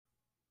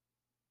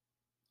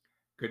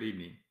Good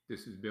evening.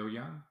 This is Bill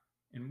Young,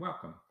 and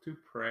welcome to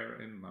Prayer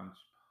and Lunch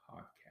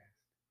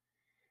Podcast.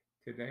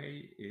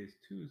 Today is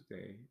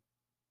Tuesday,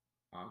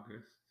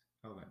 August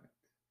 11th,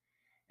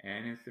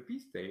 and it's the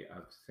feast day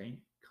of Saint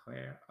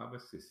Clare of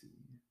Assisi,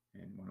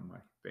 and one of my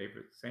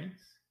favorite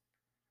saints.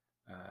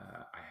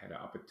 I had an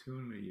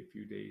opportunity a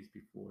few days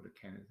before the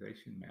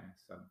canonization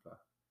mass of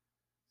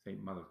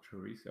Saint Mother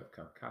Teresa of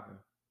Calcutta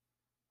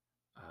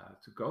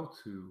to go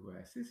to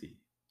Assisi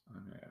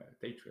on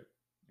a day trip,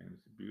 and it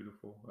was a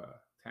beautiful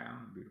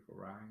town, beautiful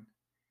ride.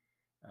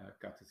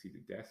 Got to see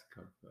the desk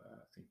of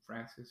St.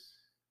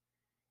 Francis.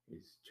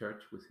 His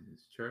church was in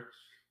his church.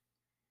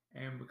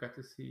 And we got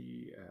to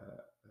see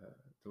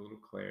the little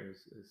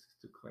Claire's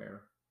Sister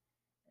Claire,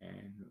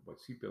 and what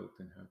she built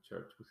in her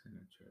church was in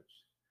her church.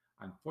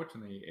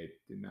 Unfortunately, it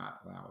did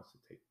not allow us to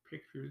take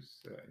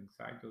pictures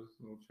inside those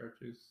little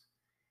churches,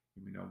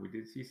 even though we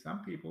did see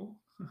some people,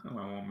 I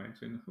won't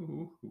mention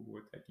who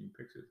were taking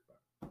pictures,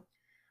 but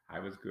I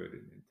was good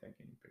and didn't take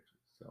any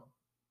pictures. So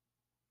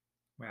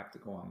we have to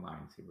go online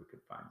and see if we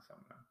could find some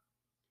of them.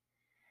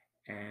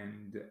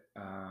 And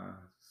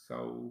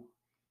so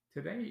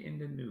today in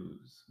the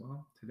news,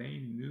 today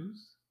in the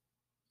news,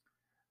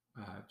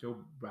 Joe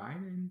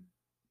Biden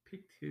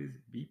picked his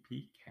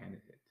VP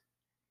candidate,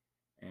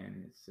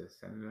 and it's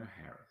Senator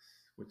Harris,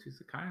 which is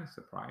a kind of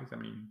surprise. I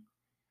mean,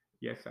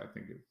 yes, I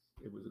think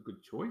it was a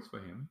good choice for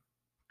him,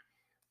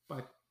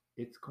 but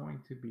it's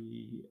going to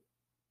be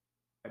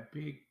a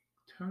big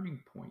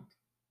turning point,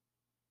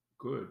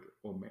 good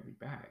or maybe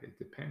bad. It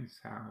depends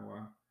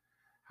how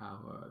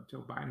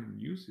Joe Biden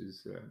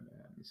uses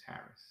Ms.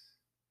 Harris.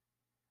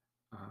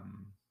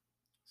 Um,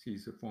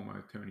 she's a former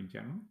Attorney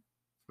General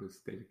for the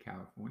state of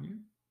California,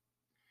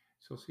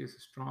 so she has a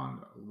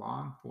strong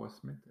law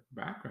enforcement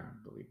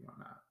background, believe it or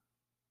not.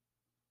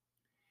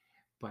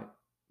 But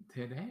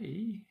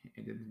today,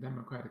 in the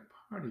Democratic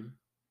Party,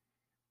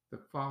 the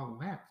far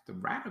left, the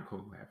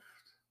radical left,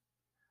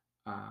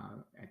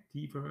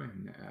 Antifa,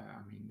 and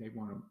I mean, they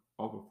want to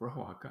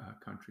overthrow our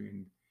country.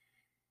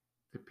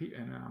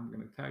 And I'm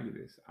going to tell you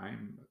this: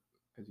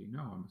 as you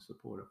know, I'm a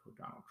supporter for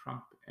Donald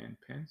Trump and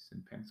Pence.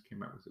 And Pence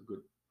came out with a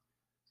good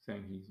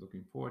saying he's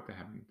looking forward to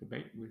having a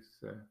debate with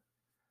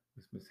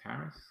Miss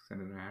Harris,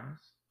 Senator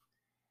Harris,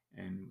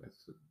 and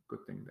that's a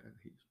good thing that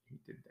he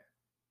did that.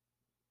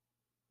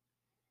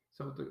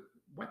 So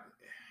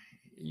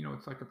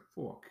it's like a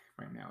fork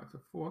right now. It's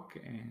a fork,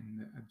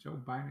 and Joe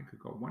Biden could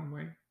go one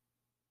way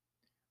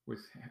with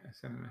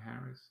Senator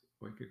Harris,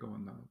 or he could go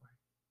another way.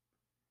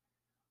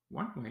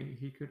 One way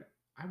he could,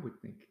 I would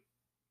think,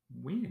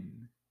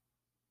 win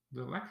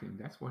the election.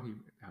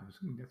 I'm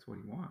assuming that's what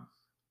he wants.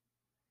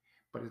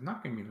 But it's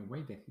not going to be the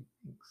way that he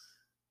thinks.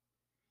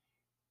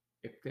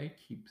 If they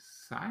keep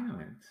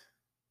silent,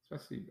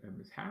 especially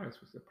Ms.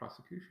 Harris with the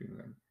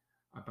prosecution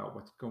about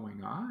what's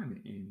going on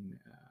in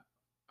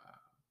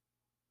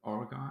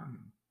Oregon,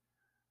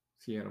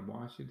 Seattle,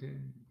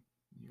 Washington,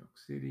 New York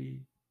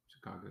City,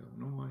 Chicago,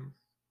 Illinois,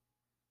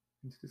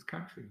 into this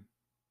country,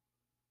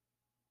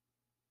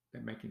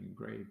 they're making a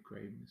grave,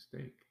 grave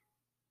mistake.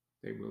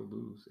 They will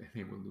lose, and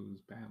they will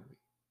lose badly.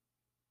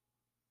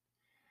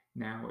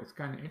 Now, it's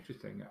kind of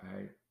interesting.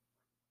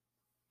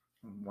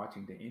 I'm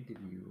watching the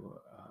interview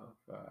of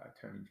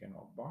Attorney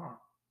General Barr,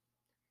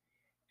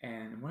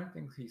 and one of the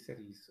things he said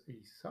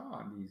he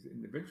saw in these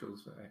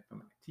individuals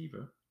from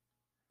Antifa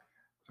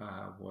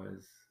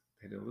was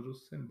they had a little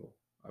symbol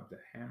of the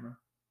hammer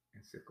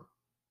and sickle.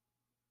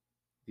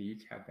 They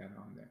each had that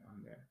on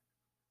their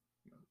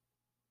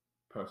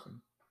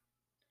person,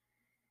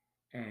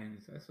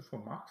 and that's for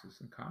Marxism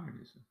and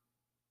communism.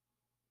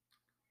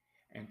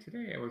 And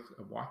today I was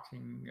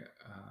watching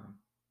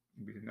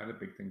another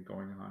big thing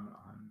going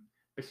on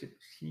Bishop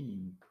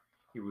Sheen.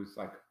 He was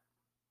like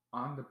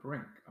on the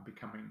brink of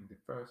becoming the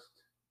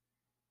first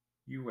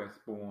U.S.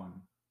 born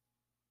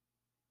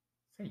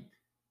saint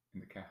in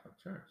the Catholic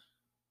Church.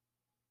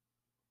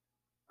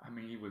 I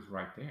mean, he was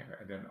right there.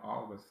 And then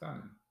all of a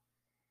sudden,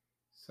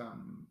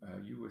 some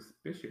U.S.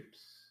 bishops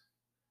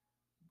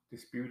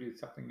disputed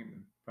something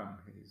from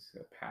his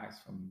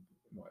past from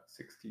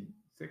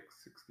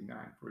 66, 69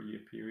 for a year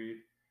period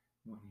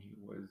when he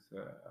was,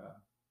 I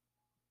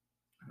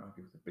don't know if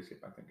he was a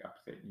bishop, I think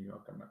upstate New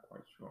York, I'm not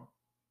quite sure.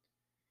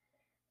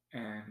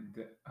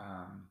 And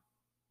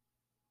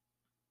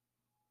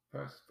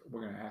first,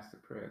 we're going to ask the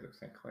prayers of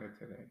St. Clare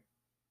today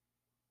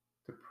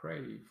to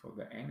pray for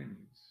the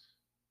enemies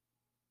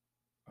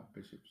of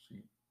Bishop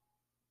Sheen.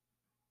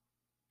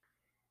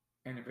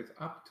 And if it's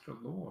up to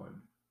the Lord,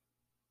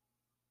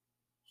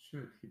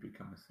 should he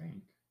become a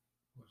saint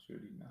or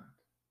should he not?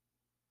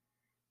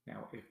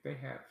 Now, if they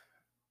have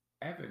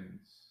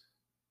evidence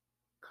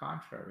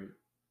contrary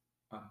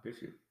of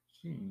Bishop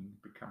Sheen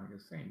becoming a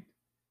saint,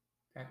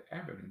 that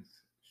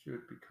evidence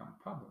should become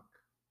public.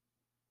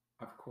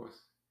 Of course,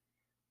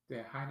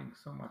 they're hiding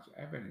so much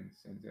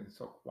evidence and then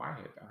so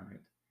quiet on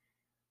it.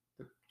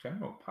 The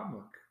general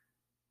public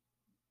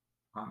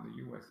on the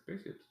U.S.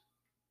 bishops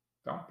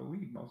don't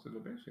believe most of the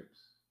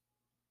bishops.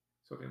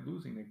 So they're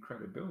losing their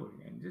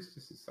credibility. And this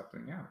is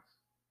something else.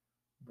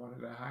 What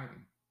are they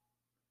hiding?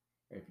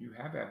 If you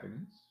have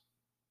evidence,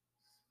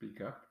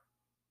 speak up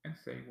and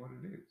say what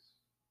it is.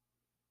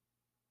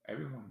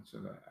 Everyone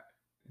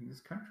in this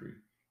country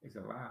is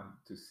allowed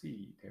to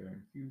see their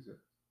accuser,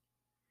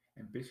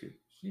 and Bishop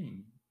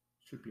Sheen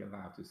should be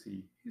allowed to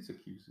see his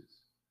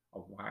accusers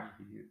of why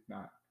he is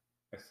not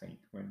a saint.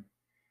 When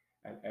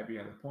at every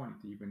other point,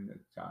 even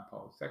John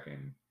Paul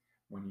II,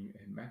 when he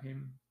had met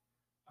him,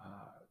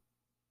 uh,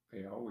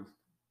 they always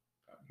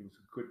he was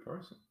a good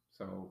person.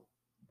 So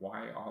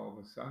why all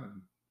of a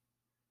sudden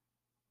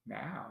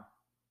now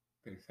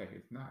they say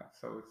it's not?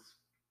 So it's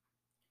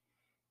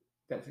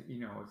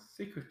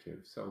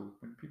secretive. So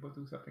when people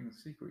do something in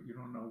secret, you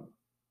don't know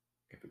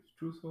if it's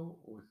truthful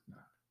or it's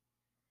not.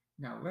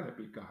 Now let it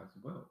be God's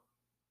will.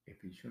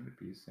 If he shouldn't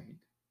be a saint,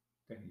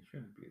 then he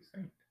shouldn't be a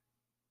saint.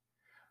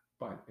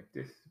 But if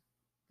this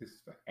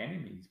is for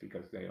enemies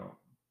because they don't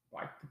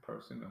like the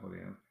person or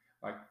they don't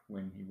like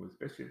when he was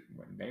bishop,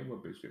 when they were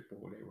bishop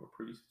or they were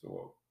priest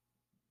or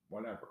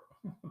whatever.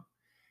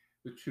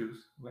 The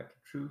truth, let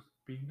the truth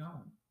be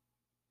known.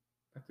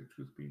 Let the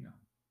truth be known.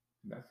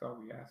 And that's all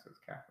we ask as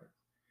Catholics.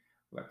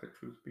 Let the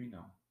truth be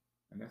known.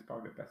 And that's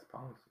probably the best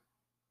policy.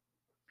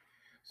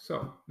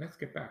 So let's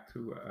get back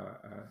to,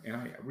 and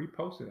I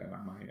reposted that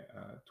on my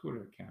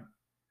Twitter account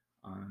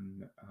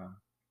on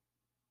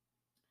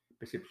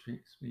Bishop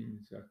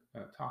Sheen's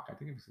talk. I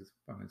think it was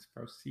from his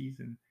first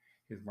season,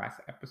 his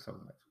last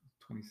episode, like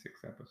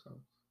 26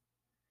 episodes.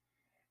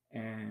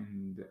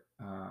 And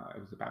it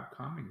was about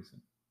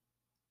communism.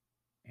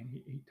 And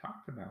he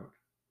talked about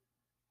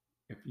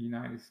if the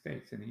United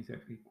States, and he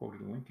said, he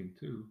quoted Lincoln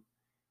too,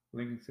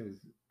 Lincoln says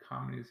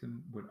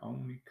communism would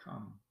only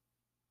come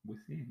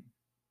within.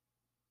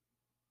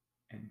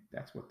 And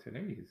that's what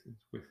today is,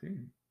 it's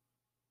within.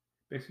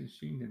 Bishop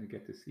Sheen didn't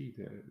get to see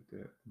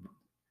the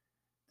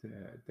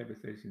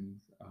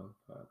devastations of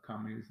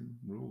communism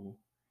rule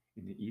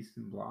in the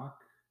Eastern Bloc,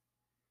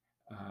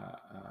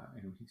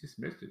 and he just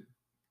missed it.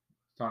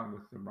 Starting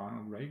with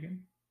Ronald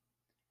Reagan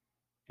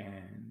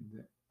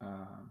and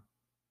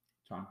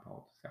John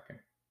Paul II,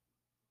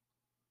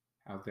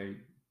 how they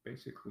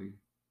basically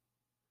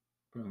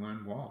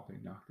Berlin Wall, they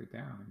knocked it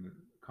down, and the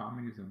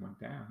communism went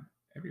down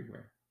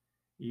everywhere.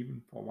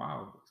 Even for a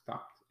while, it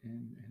stopped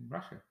in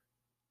Russia.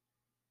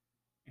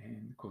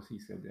 And of course, he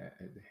said that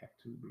they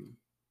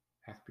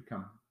has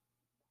become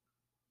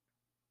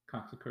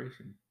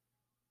consecration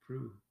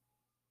through.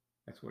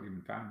 That's what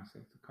even Feynman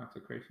says. The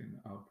consecration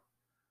of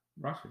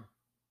Russia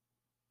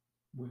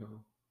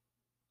will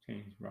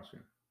change Russia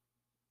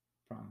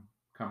from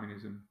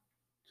communism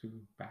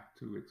back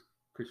to its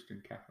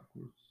Christian Catholic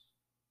roots.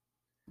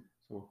 So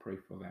we'll pray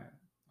for that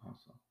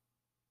also.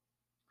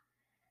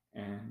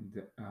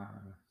 And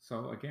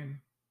so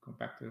again, go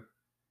back to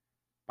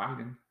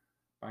Biden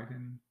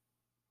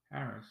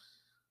Harris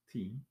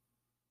team.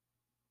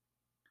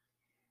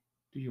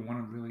 Do you want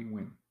to really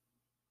win?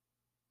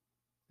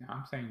 Now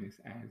I'm saying this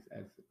as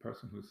a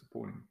person who's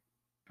supporting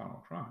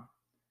Donald Trump.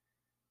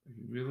 If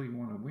you really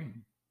want to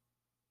win,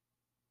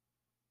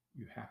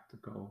 you have to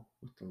go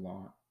with the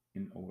law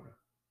in order.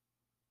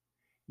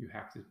 You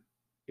have to.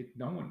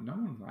 No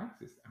one likes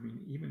this. I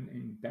mean, even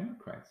in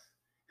Democrats,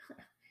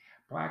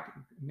 black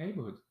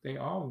neighborhoods, they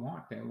all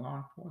want their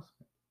law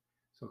enforcement.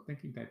 So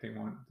thinking that they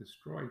want to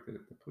destroy the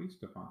police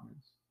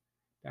departments,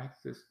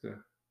 that's just the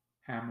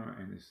hammer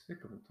and the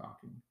sickle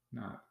talking,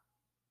 not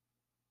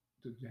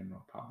the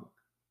general public,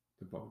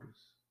 the voters.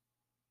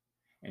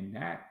 And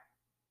that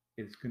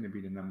is going to be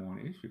the number one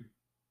issue.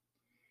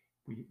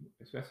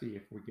 Especially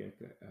if we get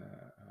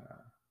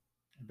a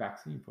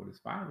vaccine for this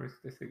virus,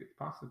 they say it's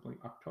possibly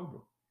October.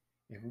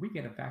 If we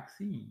get a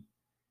vaccine,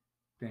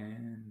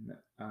 then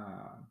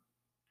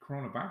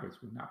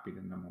coronavirus would not be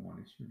the number one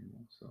issue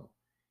anymore. So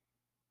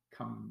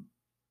come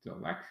the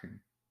election,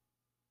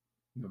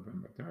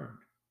 November 3rd,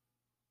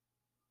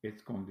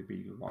 it's going to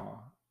be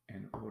law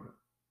and order.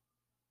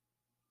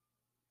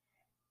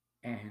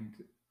 And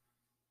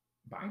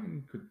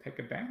Biden could take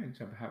advantage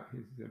of how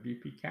his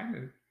VP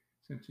candidate,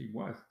 since he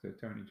was the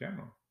Attorney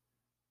General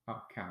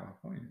of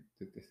California,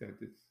 that they said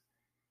it's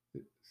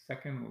the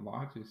second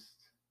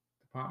largest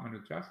Department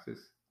of Justice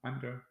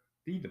under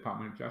the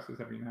Department of Justice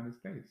of the United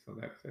States. So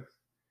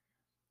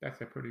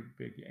that's a pretty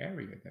big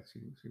area that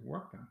she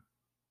worked on.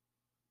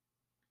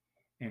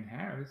 And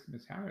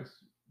Miss Harris,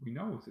 we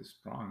know is a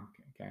strong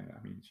candidate.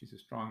 I mean, she's a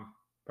strong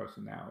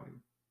personality,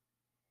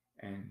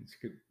 and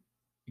she could,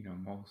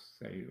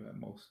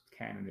 most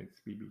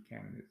candidates, BB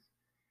candidates,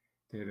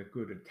 they're the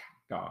good attack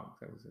dogs.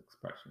 That was the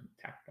expression,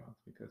 attack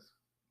dogs, because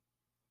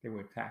they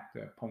would attack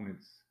the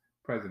opponent's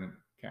president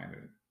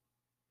candidate.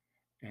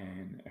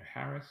 And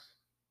Harris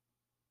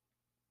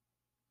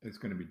is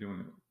going to be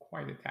doing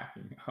quite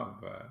attacking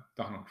of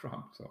Donald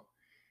Trump. So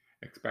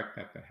expect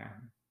that to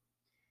happen.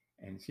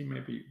 And she may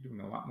be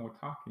doing a lot more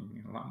talking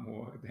and a lot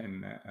more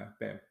than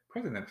the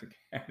presidential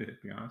candidate,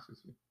 to be honest with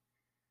you.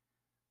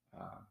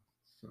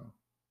 So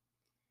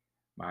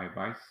my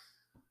advice,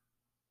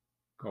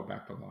 go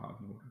back to law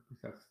and order,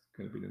 because that's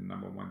going to be the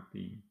number one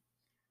theme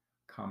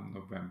come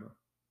November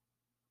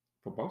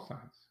for both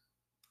sides.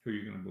 Who are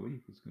you going to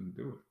believe? Who's going to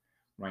do it?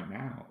 Right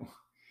now,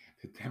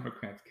 the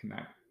Democrats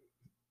cannot.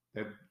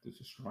 They're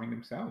destroying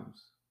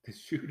themselves. They're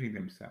shooting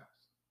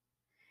themselves,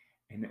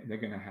 and they're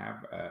going to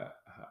have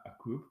a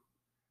group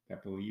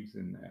that believes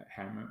in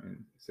hammer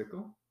and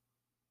sickle.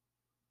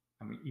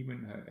 I mean,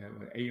 even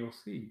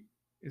AOC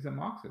is a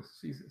Marxist.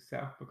 She's a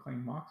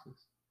self-proclaimed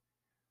Marxist.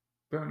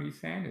 Bernie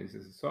Sanders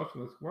is a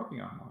socialist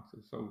working on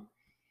Marxist. So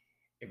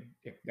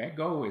if their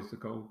goal is to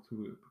go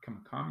to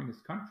become a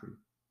communist country,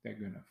 they're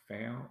going to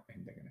fail,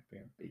 and they're going to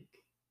fail big.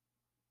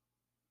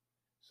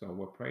 So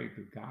we'll pray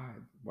to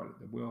God, what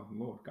the will of the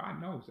Lord.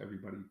 God knows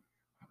everybody,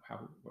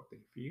 what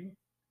they feel,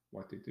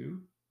 what they do.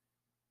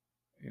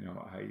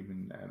 I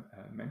even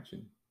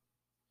mentioned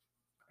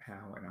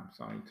how, and I'm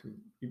sorry to,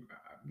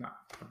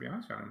 I'll be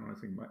honest, I don't know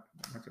anything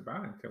much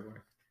about it until I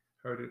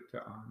heard it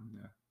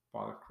on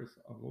Father Chris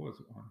Allors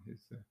on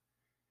his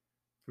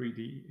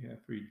 3D,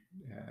 free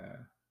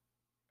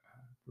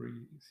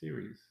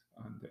series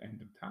on the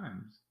End of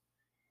Times.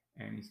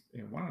 And he's,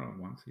 in one of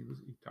the ones, he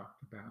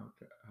talked about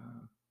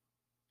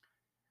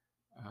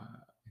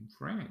in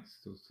France,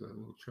 those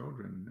little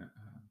children,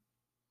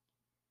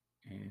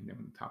 and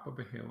on top of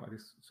a hill. I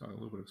just saw a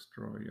little bit of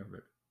story of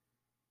it,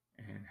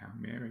 and how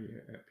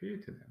Mary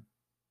appeared to them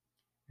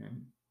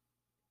and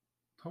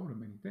told them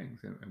many things.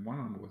 And one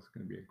of them was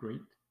going to be a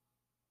great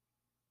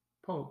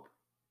pope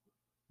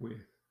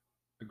with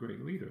a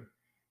great leader,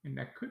 and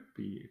it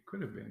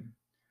could have been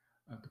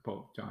the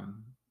Pope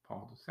John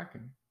Paul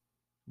II.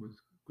 Was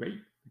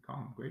great. They call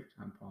him Great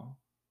John Paul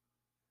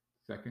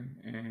II,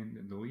 and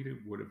the leader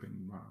would have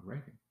been Ronald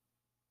Reagan.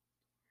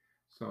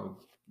 So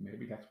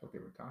maybe that's what they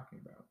were talking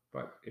about.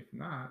 But if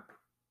not,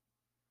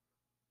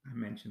 I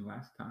mentioned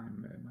last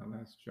time in my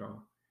last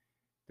show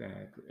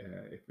that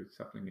if it's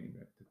something in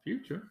the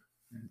future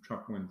and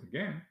Trump wins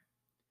again,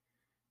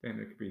 then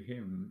it could be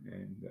him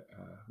and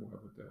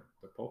whoever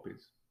the Pope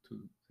is 2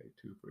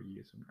 or 3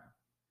 years from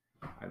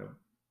now. I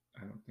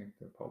don't think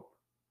the Pope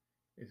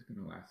is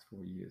going to last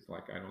 4 years.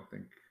 Like I don't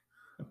think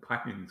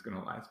Biden is going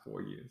to last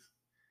 4 years.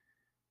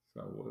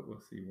 So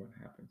we'll see what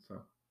happens.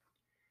 So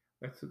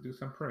let's do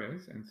some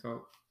prayers. And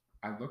so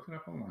I looked it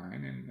up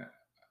online, and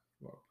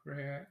for a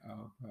prayer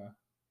of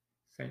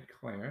Saint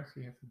Clare.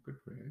 She has some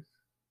good prayers.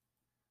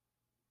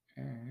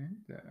 And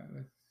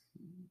let's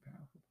see,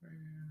 powerful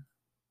prayer.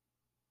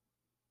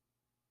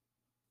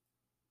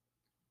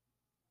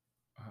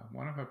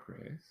 One of her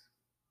prayers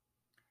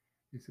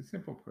is a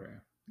simple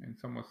prayer, and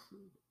it's almost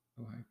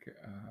like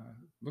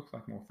looks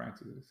like more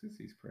Francis of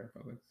Assisi's prayer,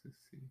 but let's just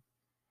see.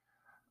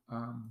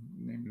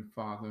 Name of the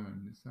Father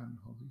and the Son and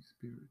Holy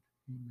Spirit.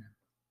 Amen.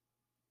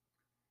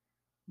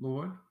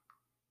 Lord,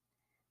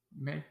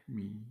 make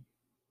me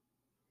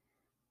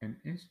an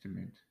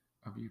instrument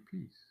of your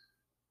peace.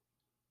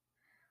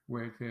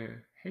 Where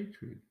there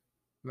hatred,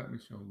 let me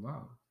show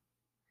love.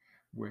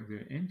 Where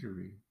there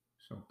injury,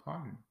 show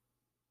pardon.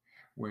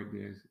 Where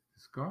there's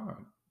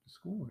discord,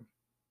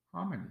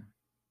 harmony.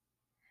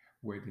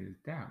 Where there's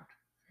doubt,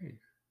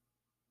 faith.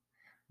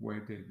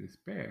 Where there's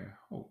despair,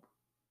 hope.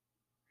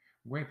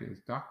 Where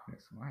there's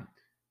darkness, light.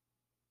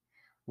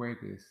 Where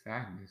there's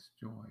sadness,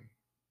 joy.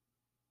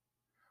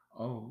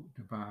 O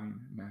divine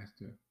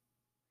Master,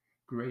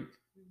 great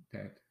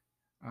that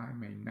I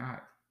may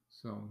not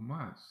so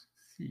much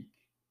seek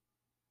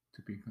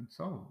to be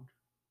consoled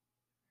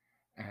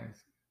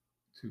as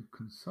to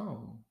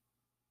console,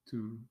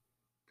 to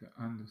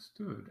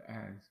understood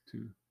as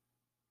to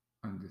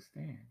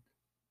understand,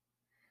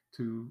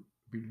 to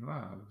be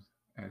loved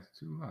as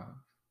to love.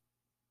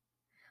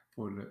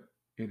 For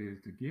it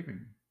is the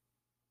giving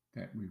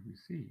that we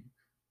receive,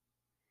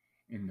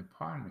 in the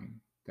pardoning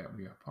that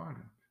we are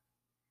pardoned,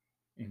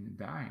 in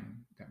the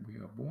dying that we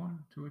are born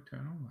to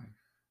eternal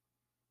life.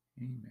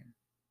 Amen.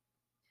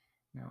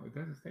 Now, it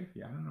doesn't say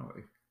here, I don't know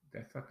if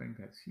that's something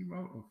that she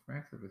wrote or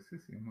Francis of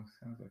Assisi. Almost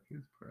sounds like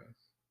his prayers.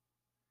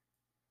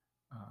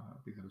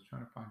 Because I was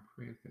trying to find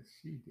prayers that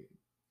she did.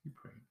 She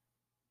prayed.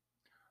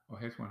 Oh,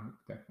 here's one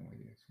definitely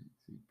that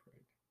she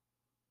prayed.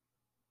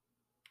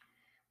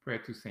 Prayer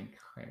to St.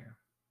 Clare.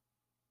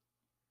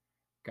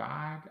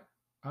 God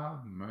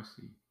of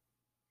mercy,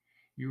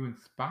 you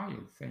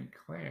inspired St.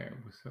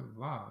 Clare with her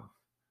love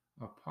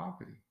of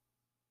poverty.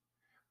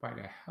 By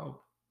the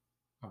help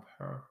of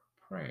her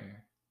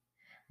prayer,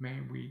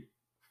 may we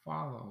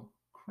follow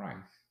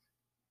Christ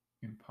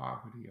in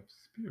poverty of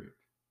spirit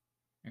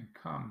and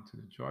come to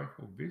the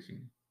joyful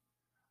vision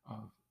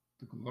of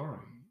the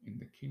glory in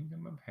the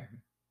kingdom of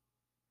heaven.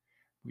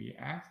 We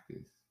ask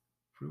this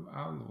through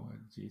our Lord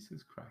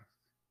Jesus Christ,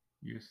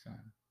 your Son,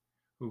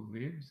 who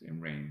lives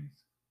and reigns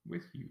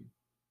with you,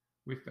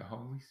 with the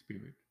Holy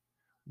Spirit,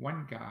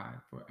 one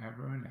God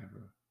forever and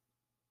ever.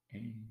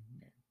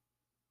 Amen.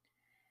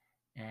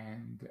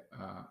 And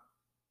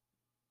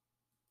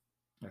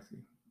let's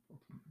see, 14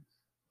 minutes.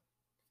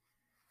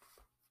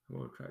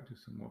 We'll try to do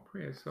some more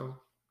prayers. So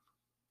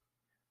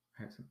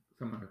I had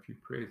a few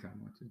prayers I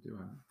want to do.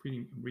 I'm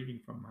reading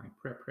from my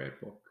prayer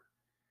book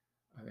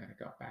that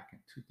I got back in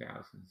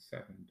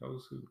 2007.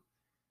 Those who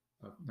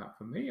are not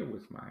familiar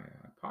with my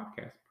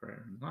podcast,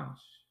 Prayer and Lunch,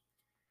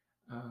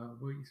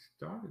 We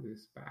started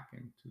this back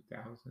in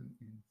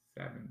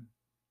 2007,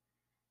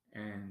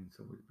 and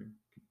so we've been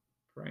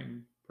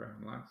praying prayer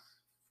and lunch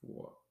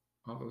for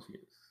all those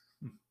years.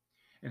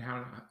 And how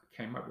I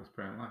came up with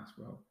prayer and lunch?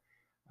 Well,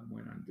 I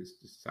went on this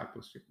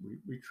discipleship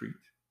retreat,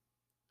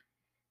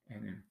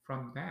 and then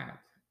from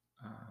that,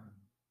 um,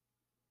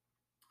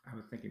 I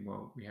was thinking,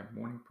 well, we have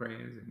morning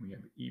prayers and we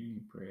have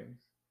evening prayers,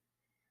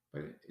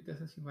 but it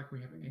doesn't seem like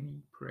we have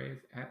any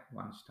prayers at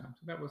lunchtime.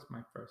 So that was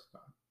my first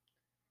thought.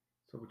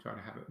 So we try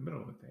to have it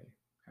middle of the day,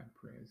 have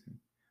prayers. And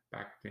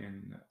back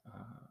then,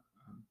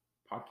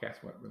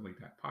 podcasts weren't really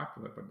that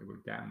popular, but they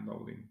were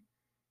downloading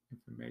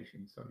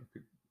information, so you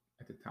could,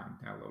 at the time,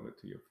 download it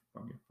to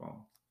from your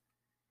phone.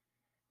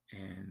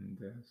 And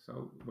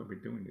so we've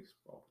been doing this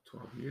for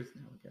over 12 years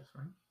now, I guess,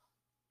 right?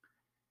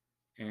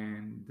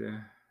 And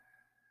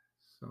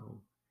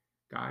so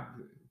God,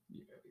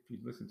 if you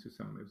listen to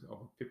some, there's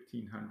over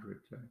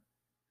 1,500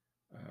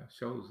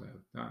 shows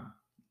I've done.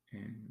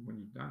 And when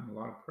you've done a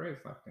lot of prayers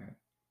like that,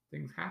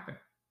 things happen.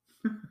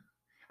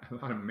 A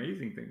lot of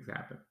amazing things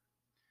happen.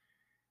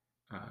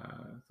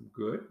 Some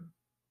good.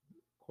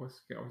 Of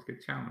course, you always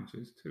get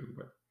challenges too,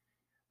 but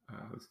I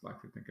just like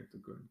to think of the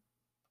good.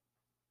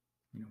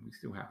 We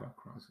still have our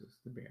crosses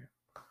to bear.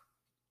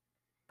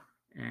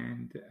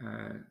 And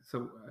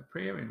so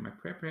prayer in my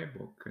prayer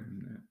book,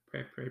 and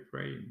pray,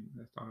 and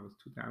I thought it was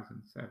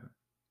 2007.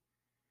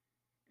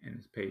 And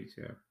it's page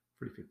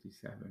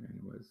 357, and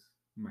it was,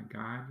 my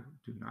God,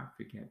 do not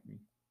forget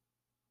me.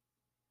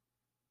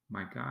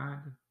 My God,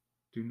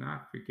 do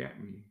not forget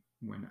me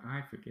when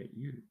I forget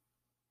you.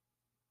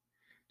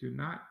 Do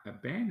not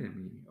abandon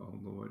me, O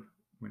Lord,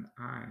 when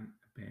I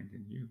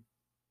abandon you.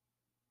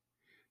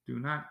 Do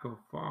not go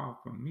far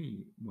from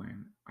me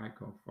when I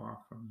go far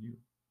from you.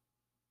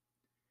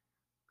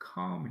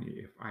 Call me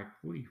if I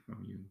flee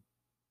from you.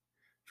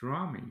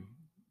 Draw me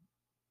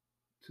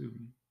to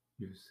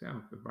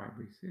yourself if I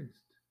resist.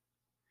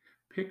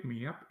 Pick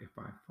me up if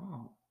I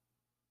fall.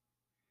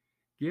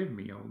 Give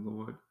me, O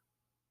Lord,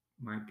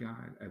 my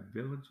God, a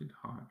vigilant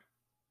heart,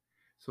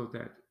 so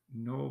that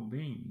no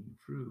vain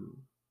fruit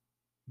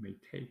may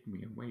take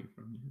me away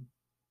from you.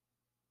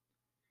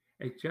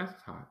 A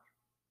just heart,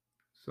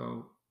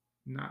 so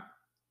not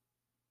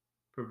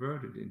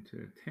perverted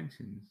into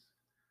attentions,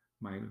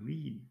 might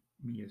lead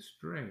me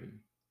astray.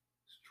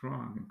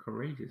 Strong and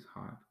courageous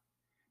heart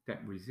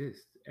that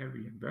resists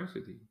every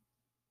adversity.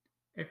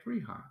 A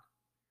free heart,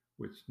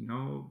 which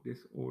no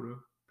disorder,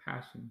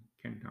 passion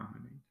can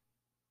dominate.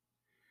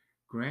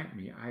 Grant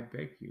me, I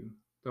beg you,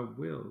 the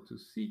will to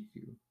seek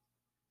you,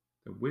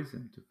 the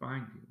wisdom to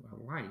find you, a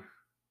life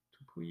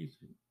to please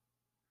you,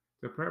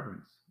 the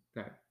reverence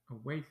that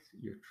awaits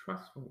your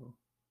trustful,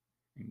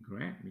 and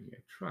grant me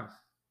a trust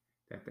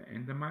that at the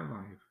end of my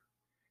life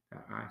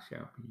that I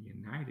shall be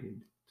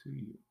united to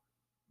you.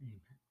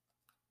 Amen.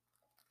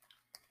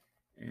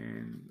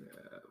 And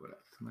what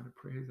else? Some other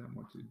prayers I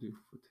want to do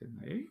for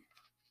tonight,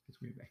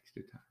 because we have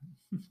extra time.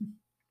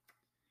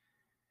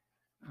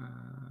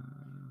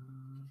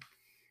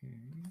 Okay.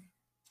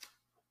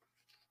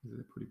 This is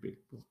a pretty big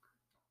book.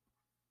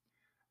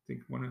 I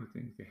think one of the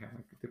things they have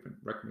like different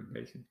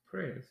recommendations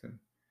prayers, and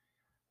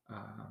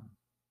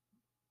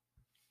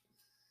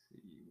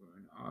let's see, we're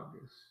in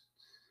August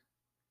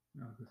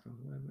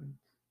 11th.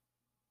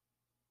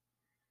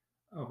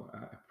 Oh,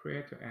 a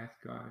prayer to ask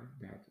God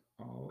that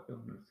all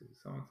illnesses,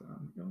 songs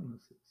on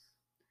illnesses,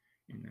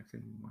 and that's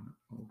in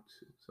 102.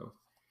 So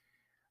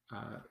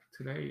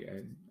today, I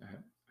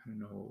don't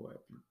know,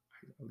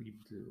 I'll leave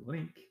the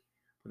link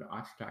for the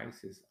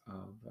Archdiocese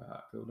of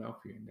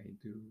Philadelphia, and they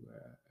do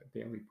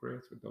daily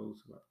prayers for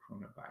those who have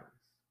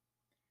coronavirus.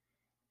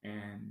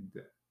 And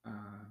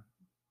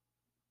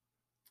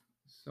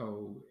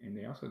and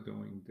they're also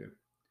doing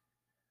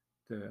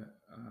the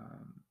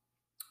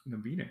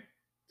novena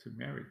to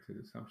Mary, to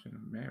the Assumption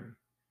of Mary.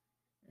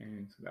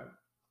 And so that,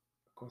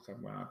 of course, I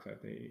went out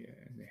that day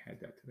and they had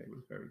that today. It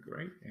was very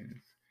great.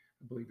 And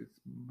I believe it's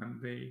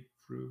Monday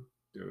through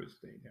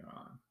Thursday they're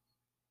on.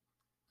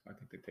 So I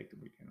think they take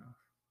the weekend off.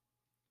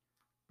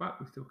 But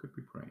we still could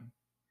be praying.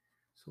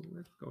 So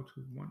let's go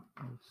to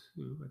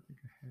 102. I think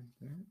I had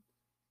that.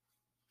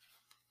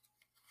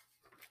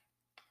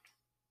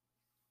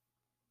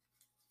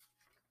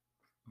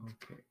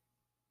 Okay.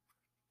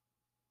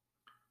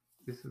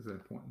 This is an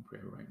important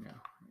prayer right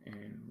now,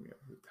 and we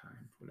have the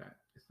time for that.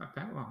 It's not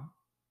that long.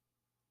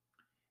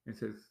 It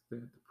says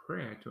the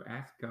prayer to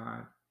ask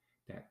God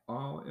that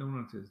all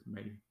illnesses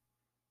may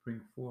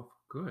bring forth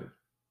good.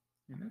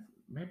 And that's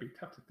maybe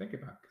tough to think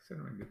about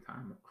considering the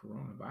time of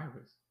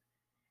coronavirus.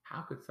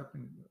 How could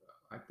something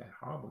like that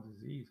horrible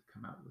disease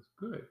come out as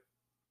good?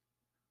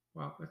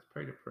 Well, let's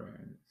pray the prayer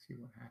and see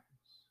what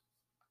happens.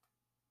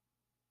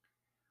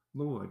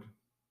 Lord,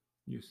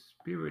 your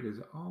spirit is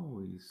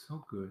always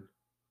so good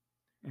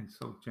and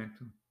so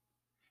gentle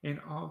in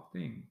all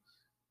things.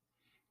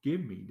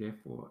 Give me,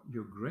 therefore,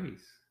 your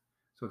grace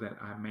so that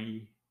I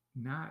may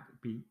not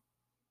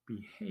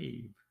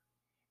behave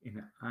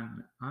in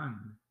an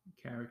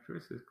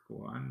uncharacteristic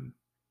or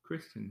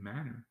unchristian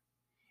manner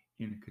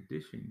in a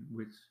condition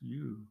which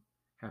you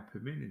have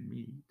permitted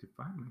me to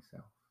find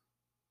myself.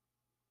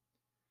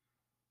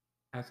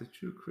 As a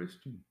true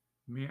Christian,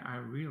 may I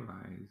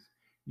realize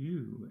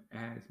you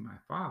as my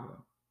Father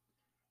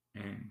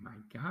and my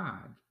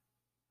God,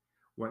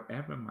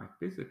 whatever my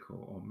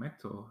physical or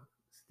mental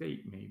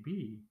state may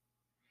be,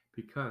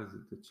 because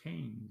the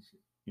change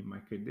in my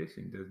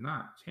condition does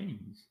not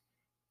change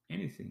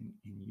anything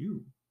in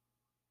you.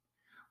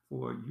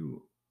 For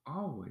you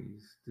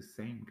always the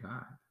same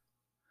God,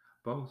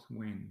 both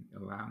when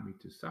allow me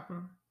to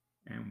suffer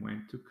and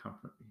when to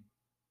comfort me.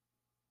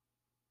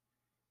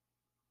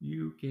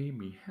 You gave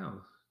me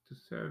health to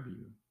serve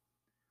you.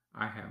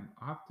 I have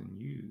often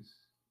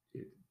used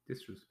it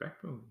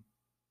disrespectfully.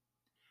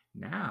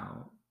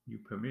 Now you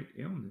permit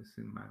illness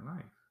in my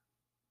life.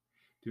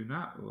 Do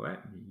not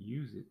let me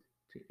use it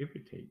to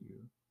irritate you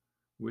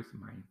with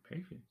my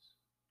impatience.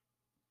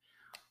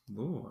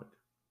 Lord,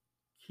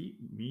 keep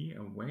me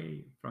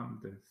away from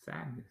the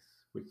sadness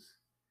which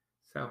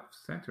self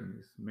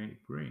centeredness may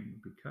bring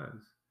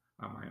because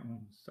of my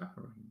own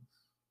sufferings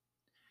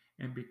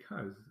and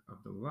because of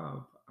the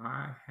love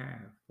I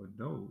have for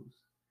those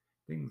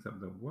things of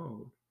the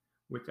world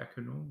which I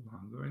can no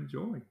longer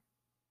enjoy.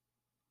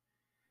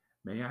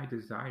 May I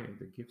desire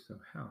the gifts of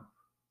health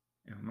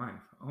and life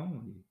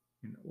only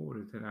in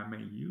order that I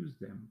may use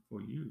them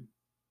for you,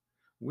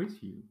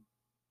 with you,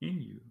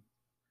 in you,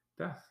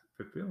 thus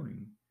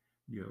fulfilling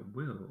your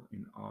will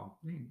in all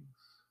things.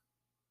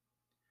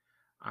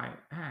 I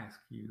ask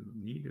you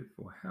neither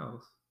for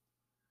health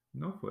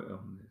nor for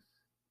illness,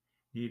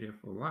 neither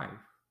for life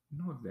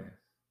nor death,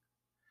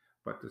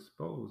 but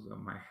dispose of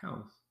my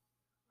health,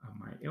 of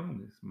my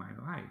illness, my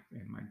life,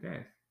 and my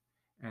death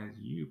as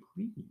you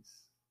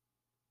please.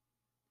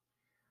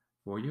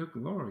 For your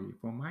glory,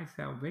 for my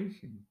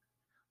salvation,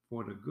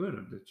 for the good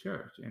of the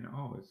church and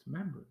all its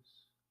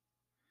members.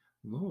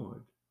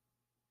 Lord,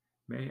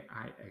 may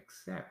I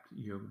accept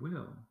your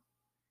will,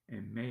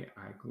 and may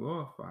I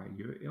glorify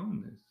your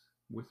illness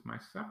with my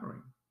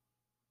suffering.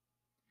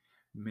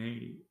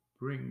 May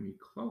bring me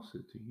closer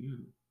to you,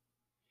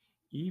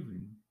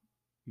 even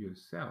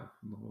yourself,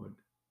 Lord.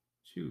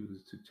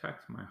 Choose to touch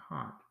my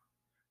heart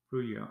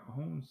through your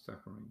own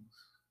sufferings.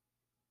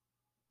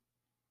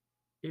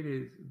 It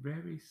is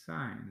very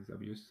signs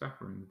of your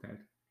suffering that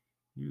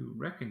you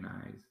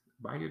recognize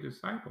by your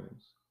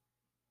disciples.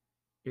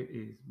 It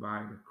is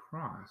by the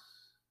cross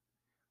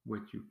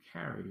which you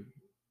carry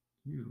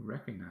you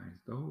recognize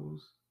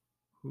those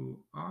who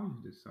are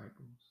your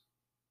disciples.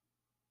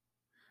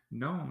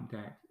 Knowing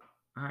that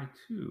I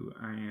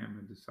am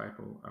a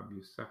disciple of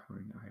your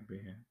suffering I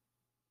bear,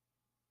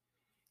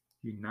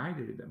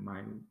 united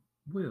my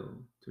will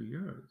to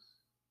yours,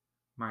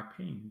 my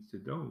pains to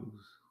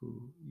those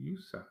who you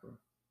suffer.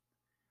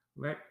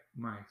 Let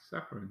my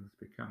sufferings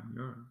become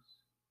yours.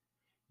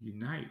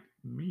 Unite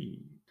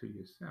me to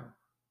yourself.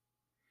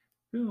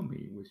 Fill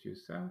me with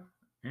yourself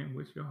and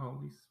with your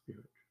Holy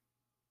Spirit.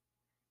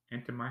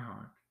 Enter my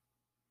heart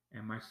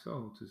and my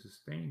soul to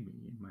sustain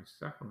me in my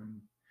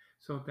suffering,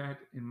 so that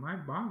in my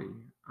body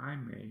I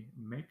may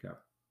make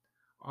up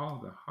all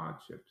the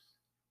hardships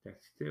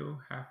that still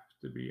have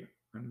to be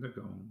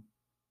undergone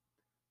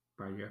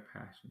by your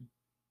passion,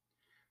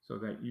 so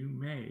that you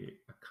may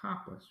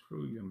accomplish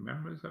through your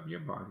members of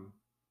your body,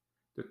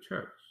 the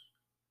church,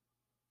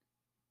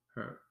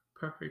 her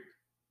perfect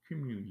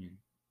communion,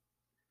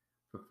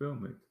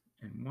 fulfillment,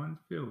 and one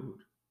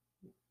filled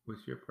with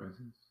your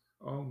presence.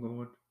 O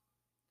Lord,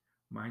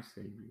 my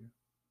Savior,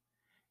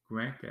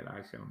 grant that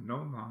I shall no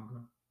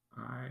longer,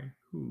 I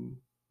who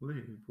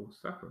live will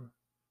suffer,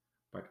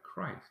 but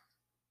Christ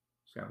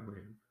shall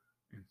live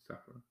and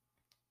suffer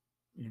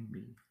in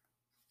me.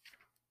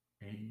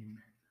 Amen.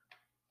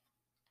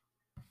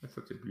 That's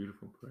such a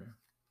beautiful prayer.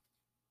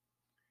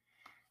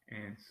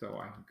 And so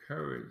I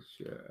encourage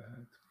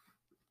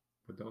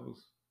for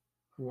those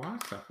who are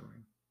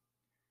suffering,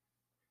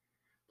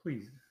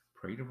 please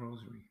pray the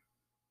rosary.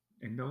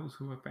 And those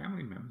who are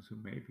family members who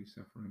may be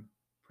suffering,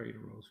 pray the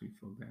rosary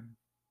for them.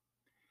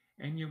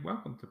 And you're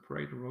welcome to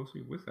pray the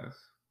rosary with us.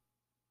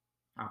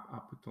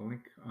 I'll put the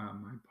link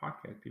on my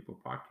podcast,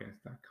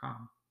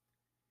 peoplepodcast.com,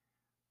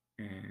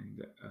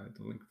 and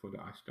the link for the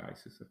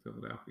Archdiocese of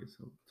Philadelphia.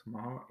 So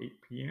tomorrow,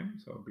 8 p.m.,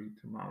 so it'll be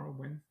tomorrow,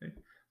 Wednesday,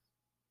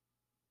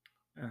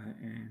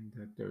 and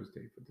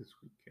Thursday for this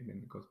week. And then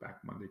it goes back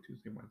Monday,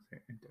 Tuesday, Wednesday,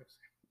 and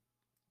Thursday.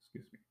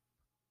 Excuse me.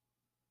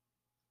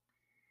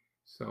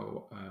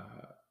 So,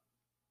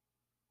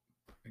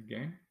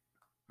 again,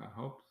 I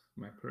hope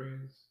my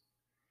prayers,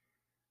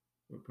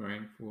 we're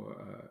praying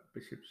for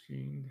Bishop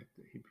Sheen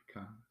that he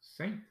become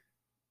Saint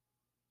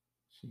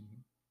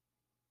Sheen.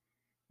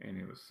 And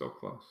it was so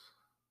close.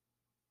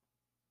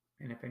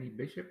 And if any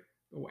bishop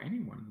or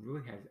anyone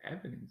really has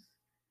evidence,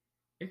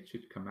 it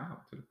should come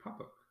out to the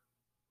public.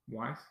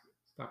 Why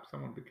stop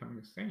someone becoming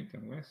a saint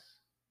unless,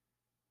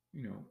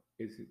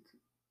 is it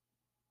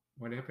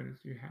what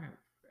evidence do you have?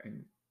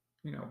 And,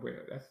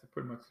 where that's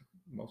pretty much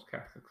most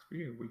Catholics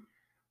feel.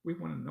 We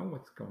want to know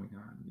what's going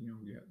on. You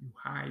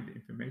hide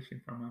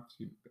information from us,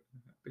 you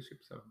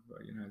bishops of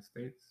the United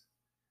States.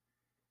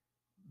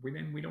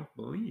 then we don't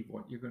believe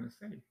what you're going to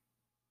say.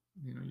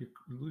 You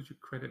lose your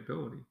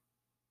credibility.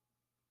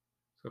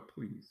 So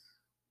please,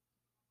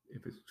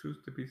 if it's truth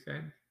to be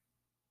said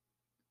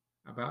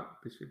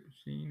about Bishop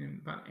Sheen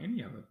and about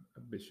any other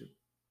bishop,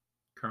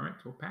 current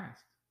or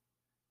past,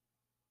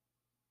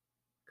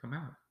 come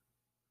out,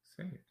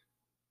 say it.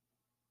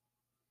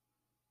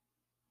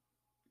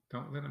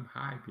 Don't let them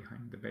hide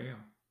behind the veil.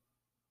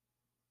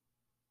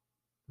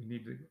 We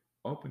need to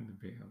open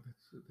the veil.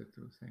 That's what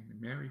we're saying.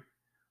 Mary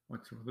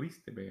wants to release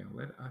the veil.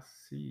 Let us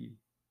see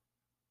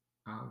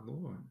our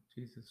Lord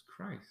Jesus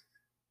Christ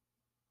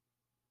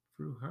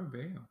through her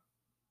veil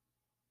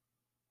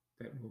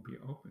that will be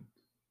opened.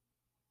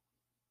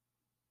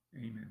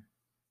 Amen.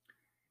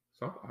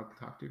 So I'll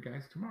talk to you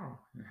guys tomorrow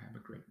and have a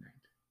great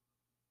night.